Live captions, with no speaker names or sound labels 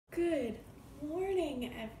Good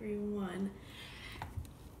morning, everyone.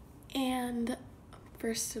 And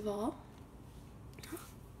first of all,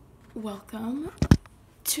 welcome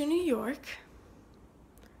to New York.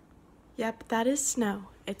 Yep, that is snow.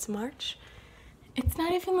 It's March. It's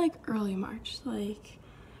not even like early March. Like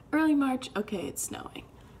early March, okay, it's snowing.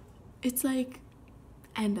 It's like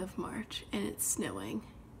end of March and it's snowing.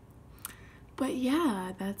 But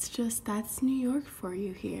yeah, that's New York for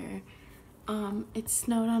you here. It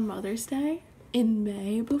snowed on Mother's Day in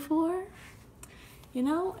May before. You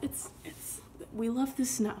know, we love the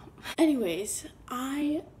snow. Anyways,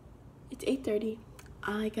 it's 8:30.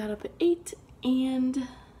 I got up at 8 and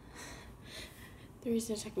the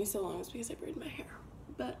reason it took me so long is because I braided my hair.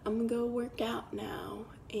 But I'm gonna go work out now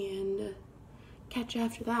and catch you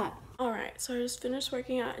after that. Alright, so I just finished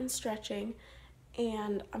working out and stretching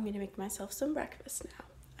and I'm gonna make myself some breakfast now.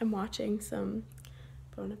 I'm watching some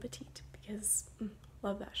Bon Appetit because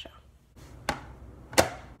love that show.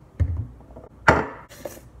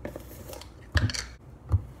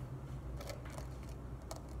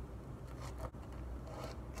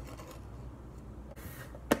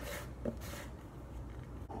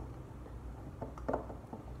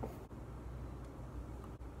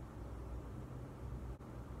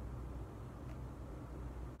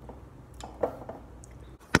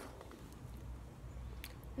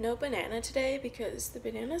 No banana today because the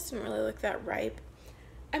bananas didn't really look that ripe.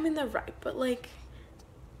 I mean, they're ripe, but like,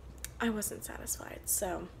 I wasn't satisfied,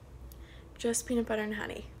 so just peanut butter and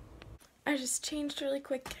honey. I just changed really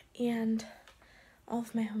quick and all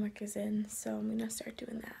of my homework is in, so I'm gonna start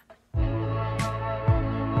doing that.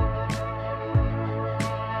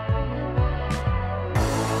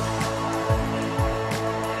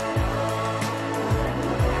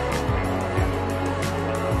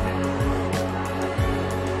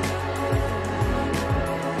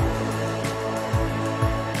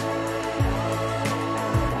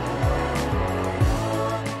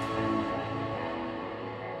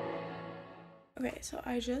 Okay, so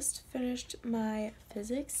I just finished my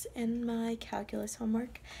physics and my calculus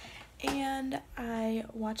homework, and I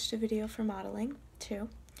watched a video for modeling too.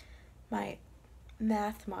 My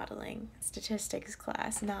math modeling statistics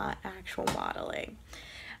class, not actual modeling.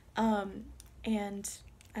 And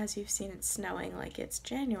as you've seen, it's snowing like it's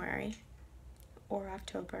January or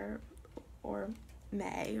October or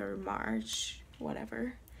May or March,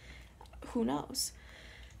 whatever. Who knows?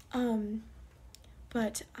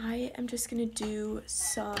 But I am just gonna do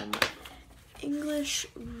some English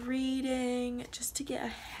reading just to get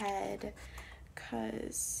ahead,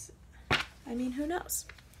 cause I mean, who knows?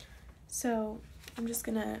 So I'm just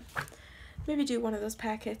gonna maybe do one of those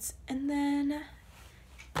packets, and then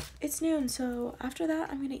it's noon, so after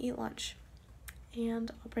that I'm gonna eat lunch, and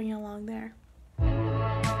I'll bring you along there.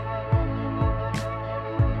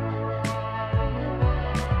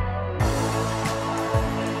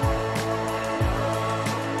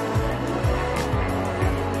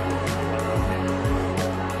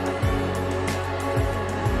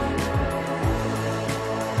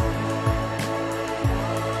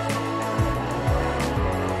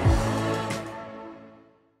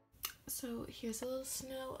 So here's a little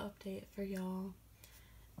snow update for y'all.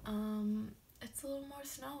 It's a little more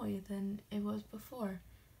snowy than it was before.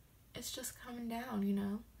 It's just coming down, you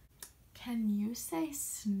know. Can you say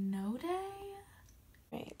snow day?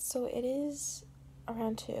 Right, so it is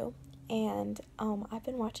around 2 and I've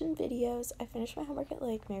been watching videos. I finished my homework at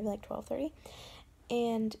like maybe like 12:30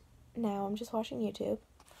 and now I'm just watching YouTube.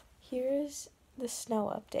 Here's the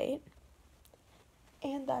snow update.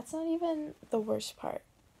 And that's not even the worst part.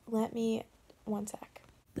 Let me, one sec.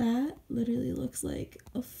 That literally looks like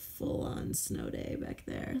a full-on snow day back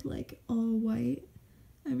there. Like all white,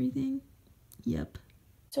 everything. Yep.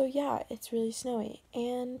 So yeah, it's really snowy.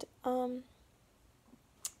 And I'm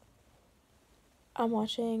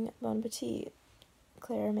watching Bon Appetit,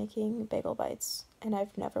 Claire making bagel bites. And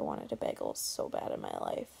I've never wanted a bagel so bad in my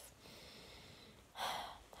life.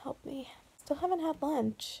 Help me. Still haven't had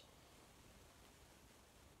lunch.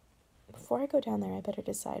 Before I go down there, I better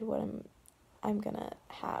decide what I'm gonna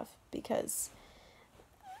have, because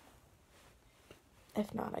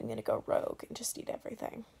if not, I'm gonna go rogue and just eat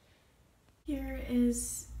everything. Here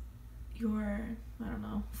is your, I don't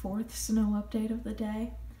know, 4th snow update of the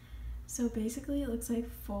day. So basically it looks like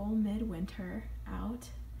full midwinter out.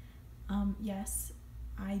 Yes,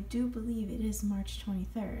 I do believe it is March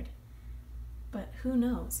 23rd, but who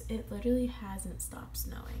knows? It literally hasn't stopped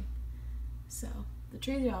snowing. So the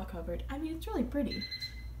trees are all covered. I mean, it's really pretty,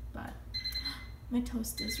 but my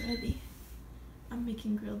toast is ready. I'm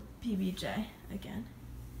making grilled PBJ again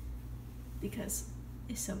because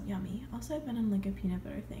is so yummy. Also, I've been on like a peanut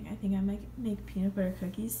butter thing. I think I might make peanut butter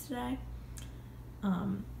cookies today.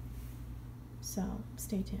 So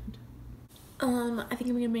stay tuned. I think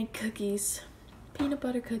I'm gonna make cookies. Peanut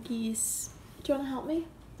butter cookies. Do you wanna help me?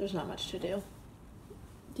 There's not much to do.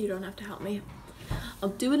 You don't have to help me. I'll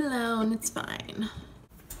do it alone, it's fine.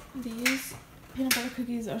 These peanut butter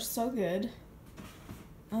cookies are so good.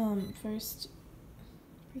 First,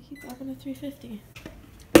 preheat the oven to 350.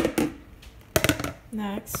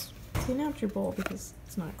 Next, clean out your bowl because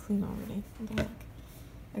it's not clean already. What the heck?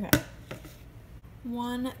 Okay.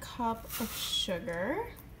 1 cup of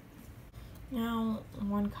sugar. Now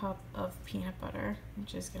 1 cup of peanut butter,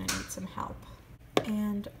 which is gonna need some help.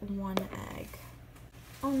 And 1 egg.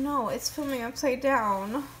 Oh no, it's filming upside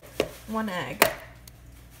down. 1 egg.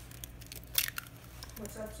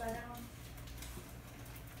 What's upside down?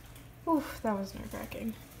 Oof, that was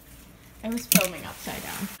nerve-wracking. I was filming upside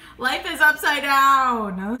down. Life is upside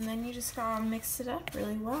down! And then you just gotta mix it up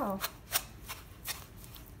really well.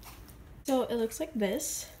 So it looks like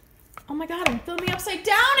this. Oh my god, I'm filming upside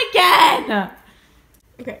down again!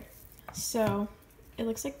 Okay, so it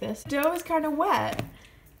looks like this. Dough is kind of wet,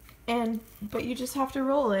 but you just have to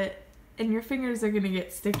roll it, and your fingers are gonna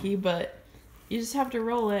get sticky, but you just have to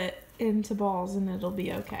roll it into balls and it'll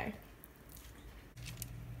be okay.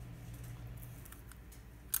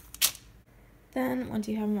 Then once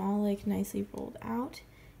you have them all like nicely rolled out,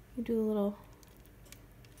 you do a little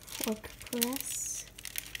fork press.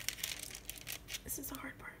 This is the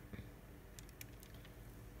hard part.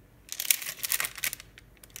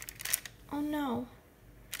 Oh no.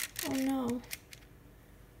 Oh no.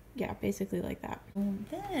 Yeah, basically like that. And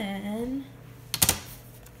then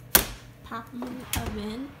pop them in the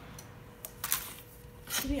oven.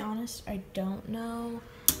 To be honest, I don't know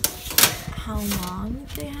how long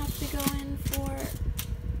they have to go in for.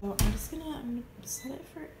 So I'm gonna set it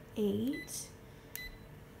for 8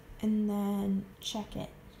 and then check it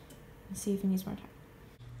and see if it needs more time.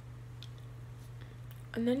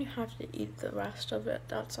 And then you have to eat the rest of it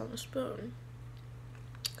that's on the spoon.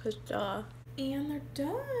 'Cause duh. And they're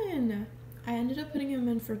done. I ended up putting them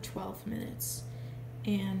in for 12 minutes.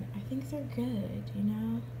 And I think they're good, you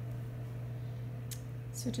know?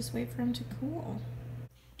 So just wait for them to cool.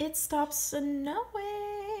 It stops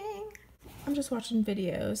snowing. I'm just watching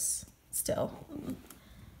videos still.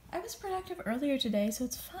 I was productive earlier today, so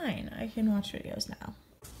it's fine. I can watch videos now.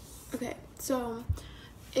 Okay, so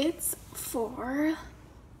it's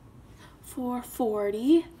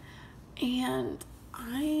 4:40 and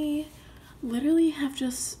I literally have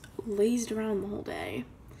just lazed around the whole day.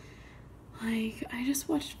 Like, I just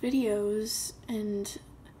watched videos, and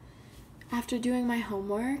after doing my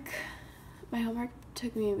homework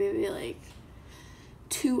took me maybe like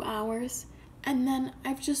 2 hours, and then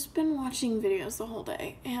I've just been watching videos the whole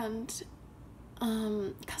day, and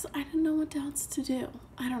because I didn't know what else to do.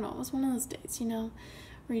 I don't know, it was one of those days, you know,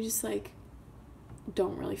 where you just like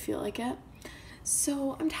don't really feel like it.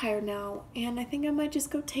 So I'm tired now, and I think I might just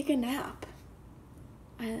go take a nap.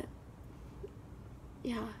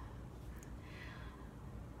 Yeah.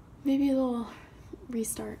 Maybe a little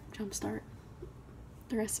restart, jumpstart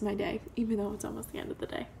the rest of my day, even though it's almost the end of the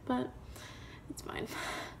day, but it's fine.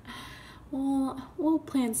 We'll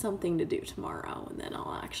plan something to do tomorrow, and then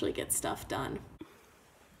I'll actually get stuff done.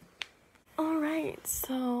 Alright,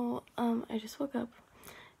 so I just woke up.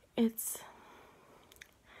 It's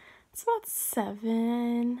about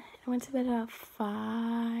 7. I went to bed at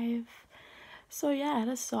 5. So yeah, I had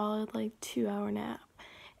a solid like 2-hour nap.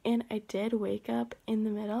 And I did wake up in the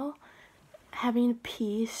middle having to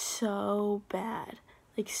pee so bad.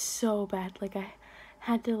 Like so bad. Like I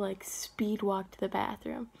had to like speed walk to the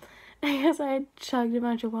bathroom. Because I had chugged a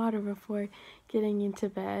bunch of water before getting into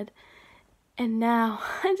bed. And now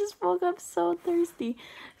I just woke up so thirsty.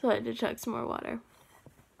 So I had to chug some more water.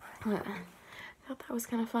 I thought that was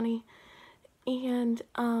kind of funny. And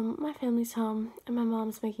my family's home and my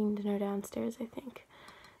mom's making dinner downstairs, I think.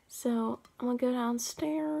 So I'm gonna go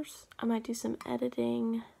downstairs. I might do some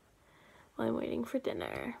editing while I'm waiting for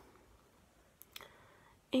dinner.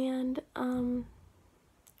 And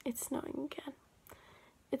it's snowing again.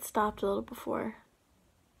 It stopped a little before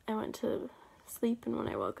I went to sleep, and when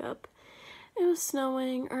I woke up it was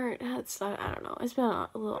snowing, or it had stopped. I don't know. It's been a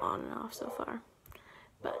little on and off so far,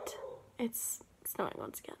 but it's snowing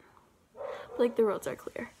once again. But, like, the roads are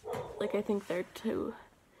clear. Like, I think they're too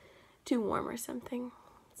warm or something.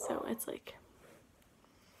 So it's like,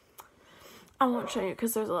 I won't show you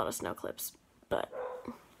because there's a lot of snow clips, but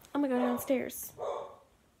I'm gonna go downstairs.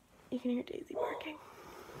 You can hear Daisy barking.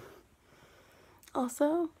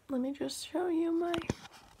 Also, let me just show you my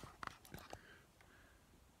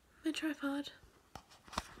my tripod.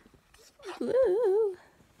 Woo.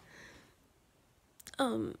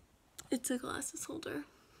 It's a glasses holder.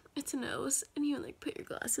 It's a nose, and you like put your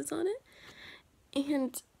glasses on it,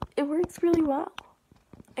 and it works really well.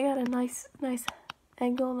 I got a nice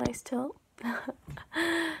angle, nice tilt.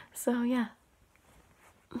 So yeah.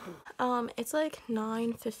 It's like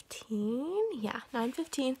 9:15. Yeah,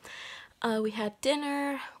 9:15. We had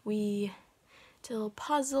dinner. We did a little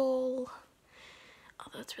puzzle.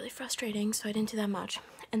 Although it's really frustrating, so I didn't do that much.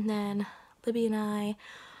 And then Libby and I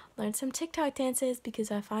learned some TikTok dances because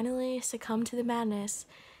I finally succumbed to the madness,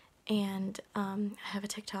 and I have a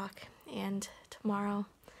TikTok, and tomorrow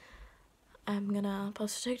I'm gonna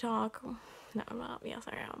post a TikTok. No, I'm not. Yes,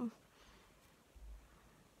 I am.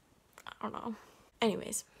 I don't know.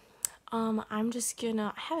 Anyways, I'm just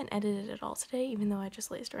gonna, I haven't edited it all today, even though I just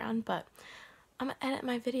lazed around, but I'm gonna edit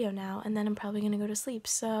my video now, and then I'm probably gonna go to sleep,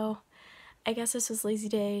 so I guess this was lazy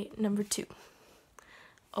day number 2.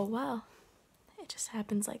 Oh well, it just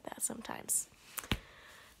happens like that sometimes.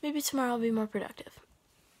 Maybe tomorrow I'll be more productive.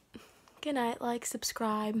 Good night, like,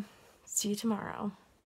 subscribe, see you tomorrow.